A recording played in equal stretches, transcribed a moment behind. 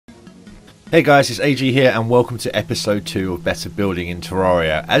Hey guys, it's AG here and welcome to episode 2 of Better Building in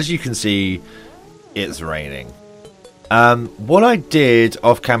Terraria. As you can see, it's raining. What I did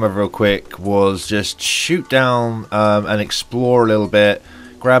off camera real quick was just shoot down and explore a little bit,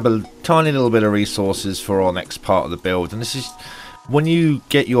 grab a tiny little bit of resources for our next part of the build. And this is, when you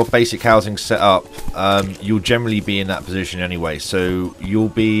get your basic housing set up, you'll generally be in that position anyway. So you'll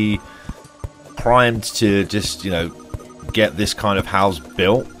be primed to just, get this kind of house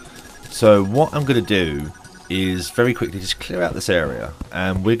built. So what I'm going to do is very quickly just clear out this area,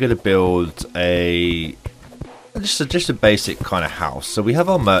 and we're going to build just a basic kind of house. So we have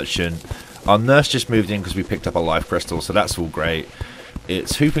our merchant. Our nurse just moved in because we picked up a life crystal, so that's all great.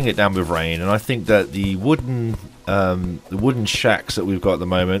 It's hooping it down with rain, and I think that the wooden shacks that we've got at the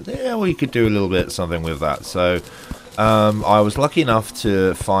moment, yeah, we could do a little bit something with that. So I was lucky enough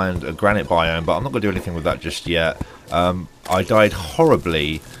to find a granite biome, but I'm not going to do anything with that just yet. I died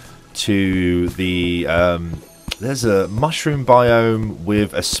horribly to the there's a mushroom biome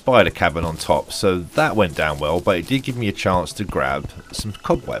with a spider cabin on top, so that went down well, but it did give me a chance to grab some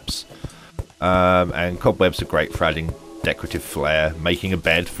cobwebs, and cobwebs are great for adding decorative flair, making a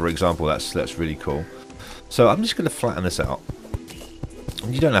bed for example. That's really cool. So I'm just going to flatten this out.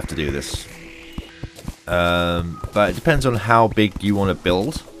 You don't have to do this, but it depends on how big you want to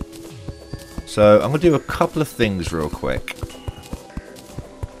build. So I'm going to do a couple of things real quick.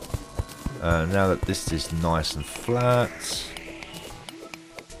 Now that this is nice and flat,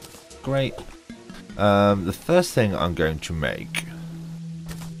 great. The first thing I'm going to make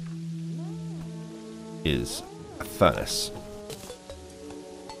is a furnace,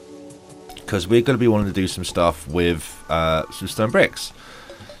 because we're going to be wanting to do some stuff with some stone bricks.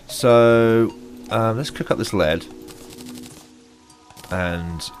 So let's cook up this lead,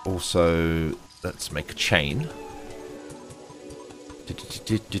 and also let's make a chain. Of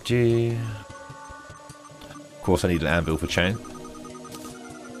course I need an anvil for chain.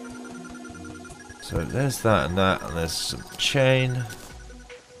 So there's that and that, and there's some chain.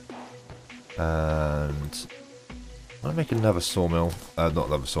 And I'll make another sawmill. Not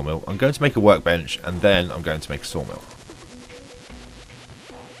another sawmill. I'm going to make a workbench, and then I'm going to make a sawmill.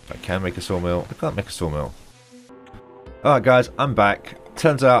 I can make a sawmill. I can't make a sawmill. Alright guys, I'm back.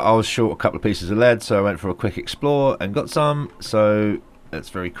 Turns out I was short a couple of pieces of lead, so I went for a quick explore and got some. So let's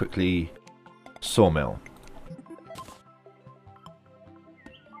very quickly sawmill.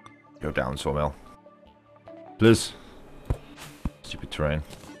 Go down, sawmill. Please. Stupid terrain.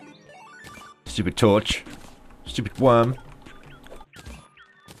 Stupid torch. Stupid worm.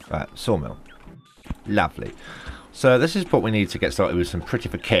 Right, sawmill. Lovely. So this is what we need to get started with some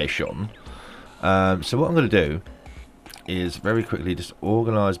prettification. So what I'm going to do is very quickly just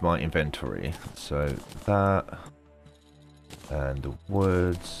organise my inventory. So that, and the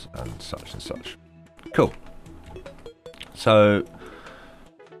woods, and such. Cool. So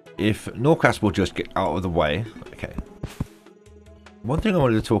if Norcast will just get out of the way. Okay. One thing I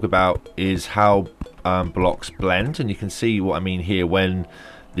wanted to talk about is how blocks blend, and you can see what I mean here. When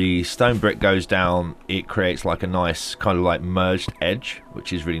the stone brick goes down, it creates like a nice kind of like merged edge,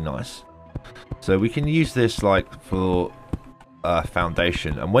 which is really nice. So we can use this like for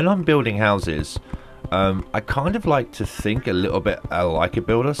foundation. And when I'm building houses, I kind of like to think a little bit like a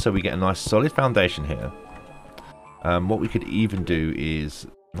builder, so we get a nice solid foundation here. What we could even do is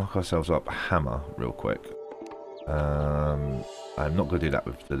knock ourselves up a hammer real quick. I'm not going to do that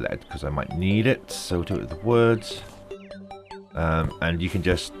with the lead because I might need it, so we'll do it with the wood. And you can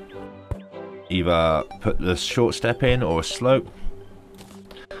just either put the short step in or a slope.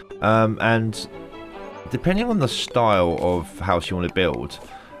 And depending on the style of house you want to build,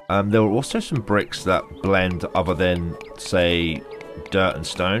 there are also some bricks that blend other than, say, dirt and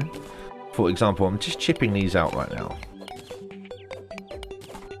stone. For example, I'm just chipping these out right now.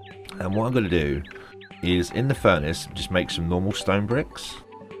 And what I'm going to do is, in the furnace, just make some normal stone bricks.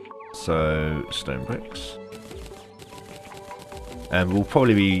 So, stone bricks. And we'll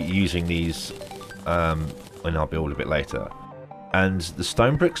probably be using these in our build a bit later. And the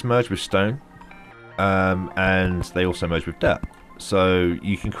stone bricks merge with stone. And they also merge with dirt. So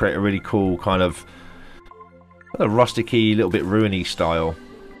you can create a really cool kind of a rusticy, little bit ruiny style,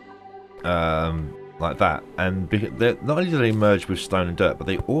 like that. And not only do they merge with stone and dirt, but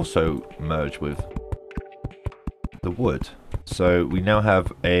they also merge with the wood. So we now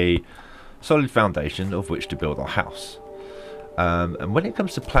have a solid foundation of which to build our house. And when it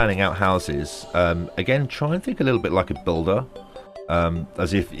comes to planning out houses, again, try and think a little bit like a builder,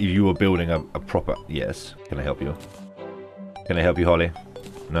 as if you were building a proper... Yes, can I help you? Can I help you, Holly?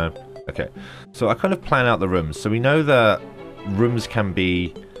 No? Okay. So I kind of plan out the rooms. So we know that rooms can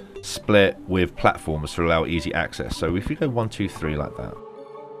be split with platforms to allow easy access. So if you go 1, 2, 3 like that,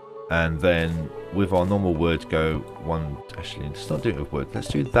 and then with our normal wood go 1, actually let's not do it with wood, let's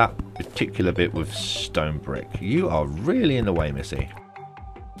do that particular bit with stone brick. You are really in the way, Missy.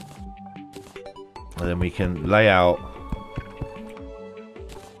 And then we can lay out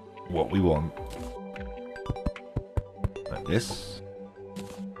what we want like this,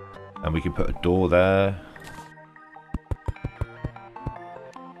 and we can put a door there.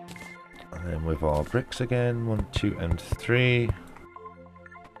 And then with our bricks again, 1, 2, and 3.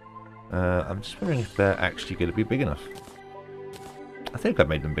 I'm just wondering if they're actually going to be big enough. I think I've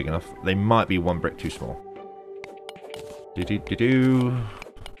made them big enough. They might be 1 brick too small.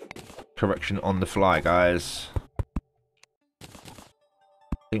 Correction on the fly, guys.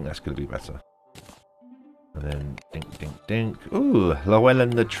 I think that's going to be better. And then dink, dink, dink. Ooh, Llewellyn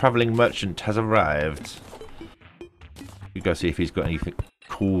the travelling merchant has arrived. You go see if he's got anything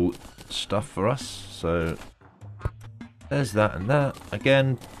cool stuff for us. So there's that and that.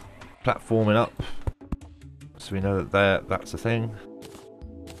 Again, platforming up, so we know that that's a thing.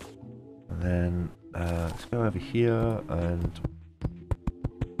 And then let's go over here, and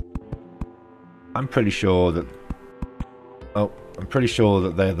I'm pretty sure that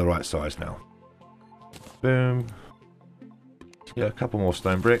they're the right size now. Boom. Yeah, a couple more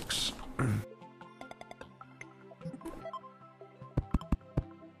stone bricks.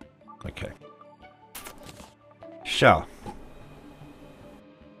 Okay. Sure.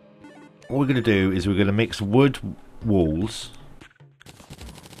 What we're going to do is we're going to mix wood walls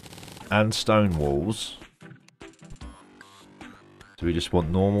and stone walls. So we just want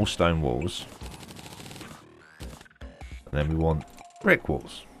normal stone walls. And then we want brick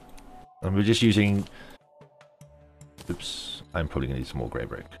walls. And we're just using... Oops, I'm probably going to need some more grey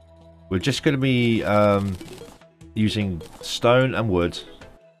brick. We're just going to be using stone and wood.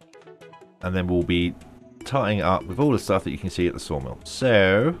 And then we'll be tying it up with all the stuff that you can see at the sawmill.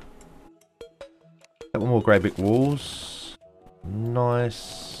 So... couple more grey brick walls.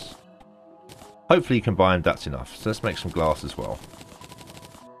 Nice. Hopefully combined that's enough. So let's make some glass as well.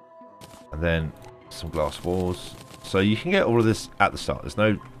 And then some glass walls. So you can get all of this at the start. There's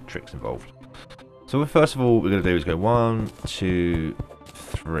no tricks involved. So first of all, what we're going to do is go 1, 2,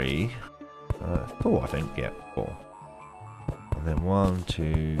 3. 4, I think. Yeah, 4. And then 1,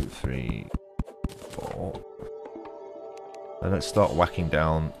 2, 3, 4. And let's start whacking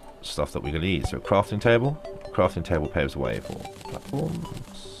down stuff that we're going to need. So crafting table. Crafting table paves the way for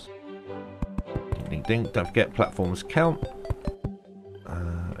platforms. Ding ding ding. Don't forget platforms count.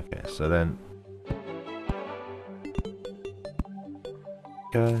 Okay, so then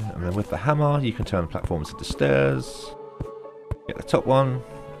go, and then with the hammer you can turn platforms into stairs. Get the top one.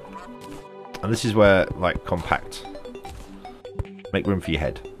 And this is where, like, compact. Make room for your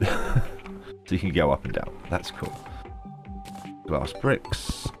head. So you can go up and down. That's cool. Glass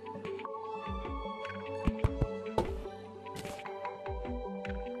bricks.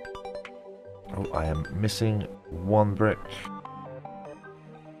 Oh, I am missing 1 brick.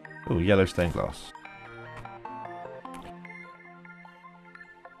 Oh, yellow stained glass.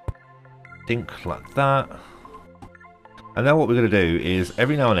 Dink like that. And now what we're going to do is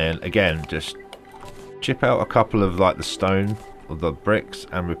every now and then, again, just chip out a couple of like the stone or the bricks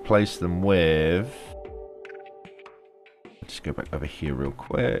and replace them with... Just go back over here real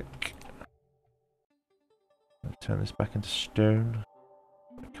quick. Turn this back into stone.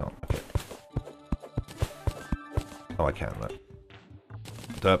 I can't. Okay. Oh, I can,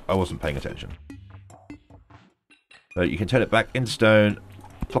 though. I wasn't paying attention. So you can turn it back into stone,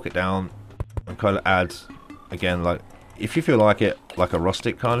 plop it down, and kind of add, again, like, if you feel like it, like a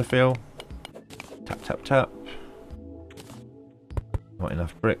rustic kind of feel. Tap, tap, tap. Not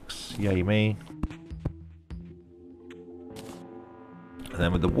enough bricks. Yay me. And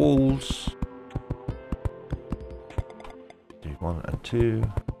then with the walls, do 1 and 2.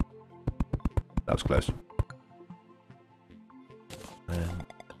 That was close. And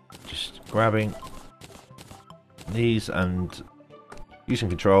just grabbing these and using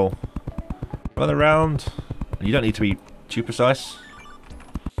control. Run around. You don't need to be too precise.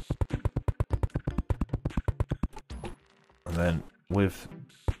 And then with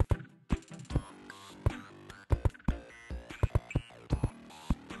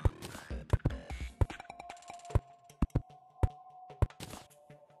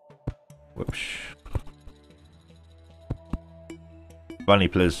whoops. Bunny,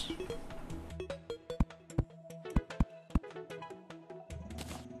 please.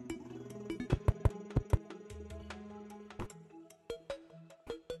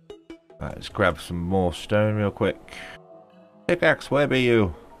 Right, let's grab some more stone real quick. Pickaxe, where be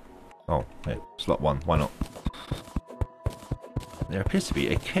you? Oh, yeah, slot 1, why not? There appears to be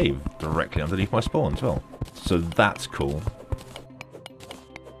a cave directly underneath my spawn as well. So that's cool.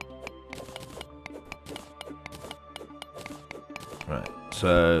 Right,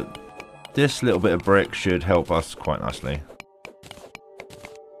 so this little bit of brick should help us quite nicely.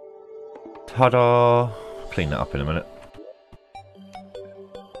 Ta-da! Clean that up in a minute.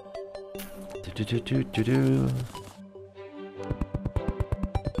 Do-do-do-do-do-do.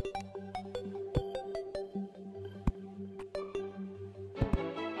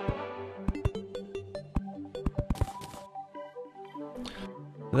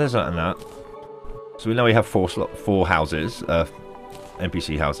 There's that and that. So we know we have four houses,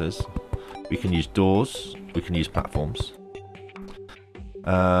 NPC houses. We can use doors. We can use platforms.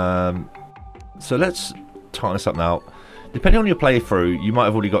 So let's tighten this up now. Depending on your playthrough, you might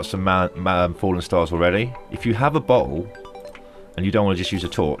have already got some fallen stars already. If you have a bottle and you don't want to just use a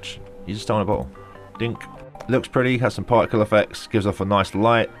torch, you just start on a bottle. Dink. Looks pretty, has some particle effects, gives off a nice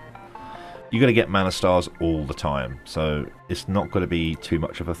light. You're going to get mana stars all the time, so it's not going to be too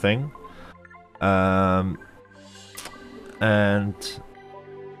much of a thing. And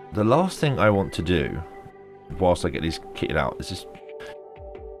the last thing I want to do, whilst I get these kitted out, is just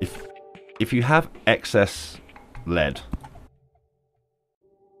if you have excess lead,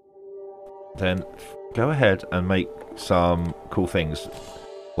 then go ahead and make some cool things,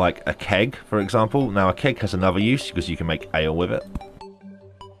 like a keg, for example. Now, a keg has another use because you can make ale with it.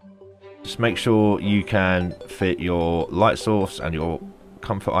 Just make sure you can fit your light source and your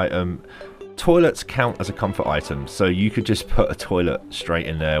comfort item. Toilets count as a comfort item, so you could just put a toilet straight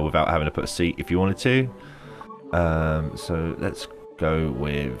in there without having to put a seat if you wanted to. So let's go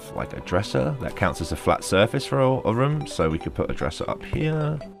with like a dresser. That counts as a flat surface for a room, so we could put a dresser up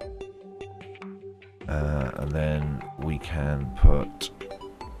here. And then we can put,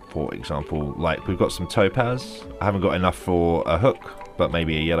 for example, like we've got some topaz. I haven't got enough for a hook, but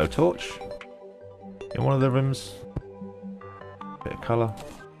maybe a yellow torch in one of the rooms. Bit of colour.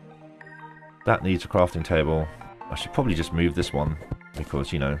 That needs a crafting table. I should probably just move this one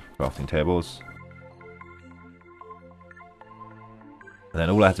because, you know, crafting tables. And then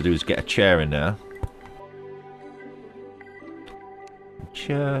all I have to do is get a chair in there.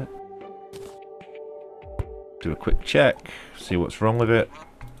 Chair. Do a quick check. See what's wrong with it.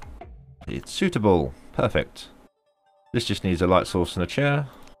 It's suitable. Perfect. This just needs a light source and a chair.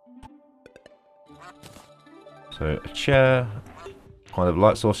 So a chair. What kind of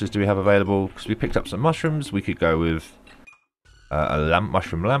light sources do we have available? Because we picked up some mushrooms. We could go with a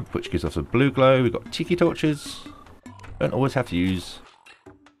mushroom lamp, which gives us a blue glow. We've got tiki torches. Don't always have to use.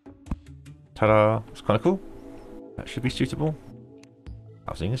 Ta-da! It's kind of cool. That should be suitable.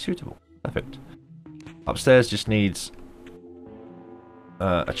 Housing is suitable. Perfect. Upstairs just needs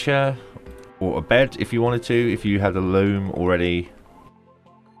a chair. Or a bed if you wanted to, if you had a loom already.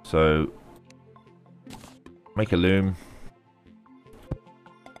 So, make a loom.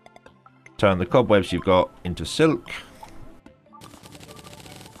 Turn the cobwebs you've got into silk.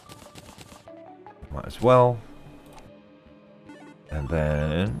 Might as well. And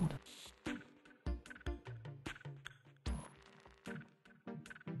then...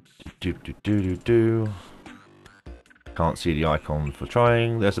 do. Can't see the icon for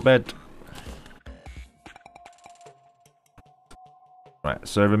trying. There's a bed. Right,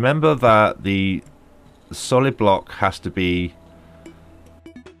 so remember that the solid block has to be...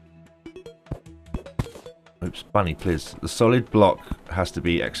 Oops, Bunny, please. The solid block has to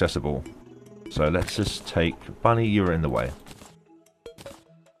be accessible. So let's just take... Bunny, you're in the way.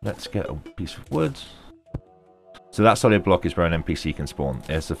 Let's get a piece of wood. So that solid block is where an NPC can spawn.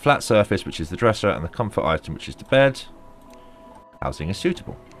 There's the flat surface, which is the dresser, and the comfort item, which is the bed. Housing is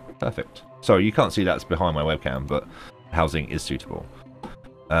suitable. Perfect. Sorry, you can't see that's behind my webcam, but housing is suitable.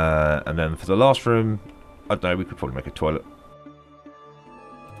 And then for the last room, I don't know, we could probably make a toilet.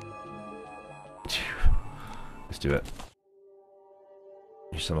 Let's do it.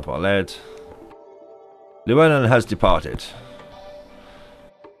 Use some of our lead. Llewellyn has departed.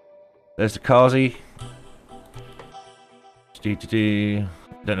 There's the Kazi.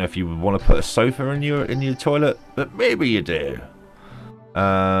 Don't know if you would want to put a sofa in your toilet, but maybe you do.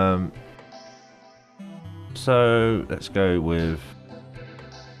 So let's go with,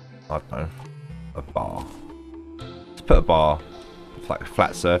 I don't know, a bar. Let's put a bar, like a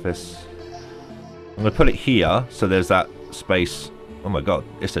flat surface. I'm going to put it here, so there's that space. Oh my god,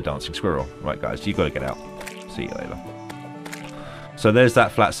 it's a dancing squirrel. Right guys, you got to get out. See you later. So there's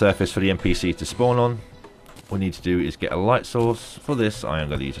that flat surface for the NPC to spawn on. What we need to do is get a light source. For this, I am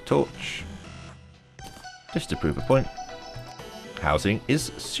going to use a torch. Just to prove a point. housing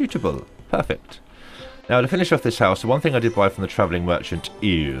is suitable. Perfect. Now to finish off this house, the one thing I did buy from the travelling merchant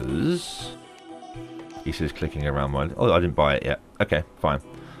is... He says clicking around mine. Oh, I didn't buy it yet. Okay, fine.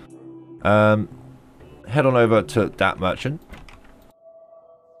 Head on over to that merchant.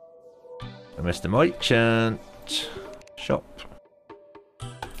 Mr. Merchant. Shop.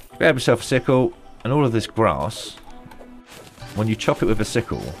 Grab yourself a sickle, and all of this grass, when you chop it with a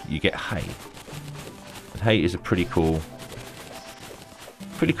sickle, you get hay. And hay is a pretty cool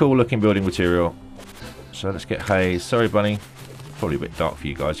looking building material. So let's get hay. Sorry, bunny. Probably a bit dark for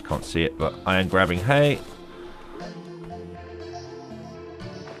you guys, you can't see it, but I am grabbing hay.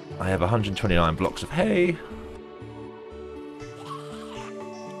 I have 129 blocks of hay.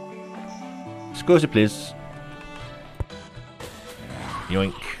 Scusi, please.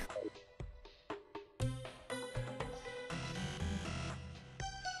 Yoink.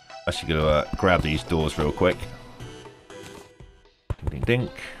 Actually gonna grab these doors real quick. Ding ding ding.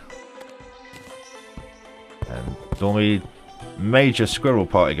 And normally major squirrel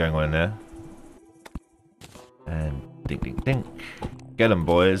party going on in there. And ding ding ding. Get them,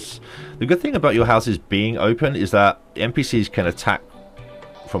 boys. The good thing about your houses being open is that NPCs can attack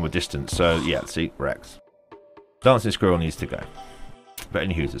from a distance. So yeah, see, Rex. Dancing squirrel needs to go. But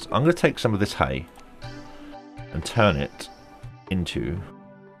any hooters. I'm going to take some of this hay and turn it into...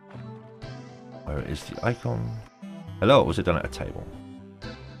 Where is the icon? Hello, or was it done at a table?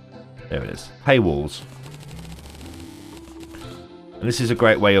 There it is. Hay walls. And this is a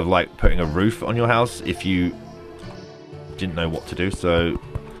great way of like putting a roof on your house if you didn't know what to do. So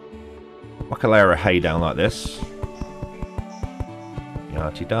like a layer of hay down like this.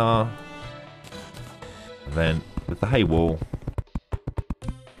 Yah-ti-da. And then with the hay wall,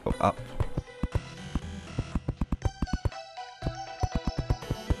 go up.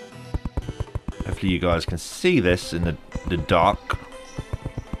 Hopefully you guys can see this in the dark.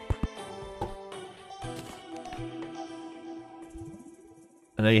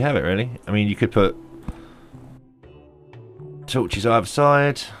 And there you have it, really. I mean, you could put torches either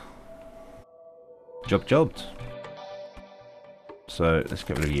side. Jobbed. So let's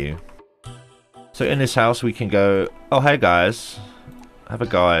get rid of you. So in this house we can go, oh hey guys, have a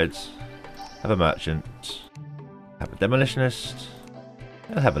guide, have a merchant, have a demolitionist,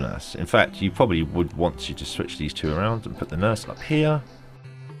 and have a nurse. In fact, you probably would want to just switch these two around and put the nurse up here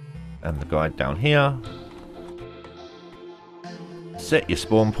and the guide down here. Set your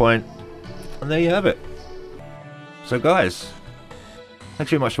spawn point, and there you have it. So guys, thanks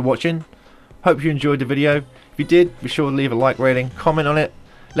very much for watching. Hope you enjoyed the video. If you did, be sure to leave a like rating, comment on it,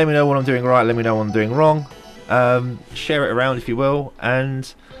 let me know what I'm doing right, let me know what I'm doing wrong. Share it around if you will,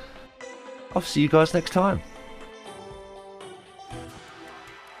 and I'll see you guys next time.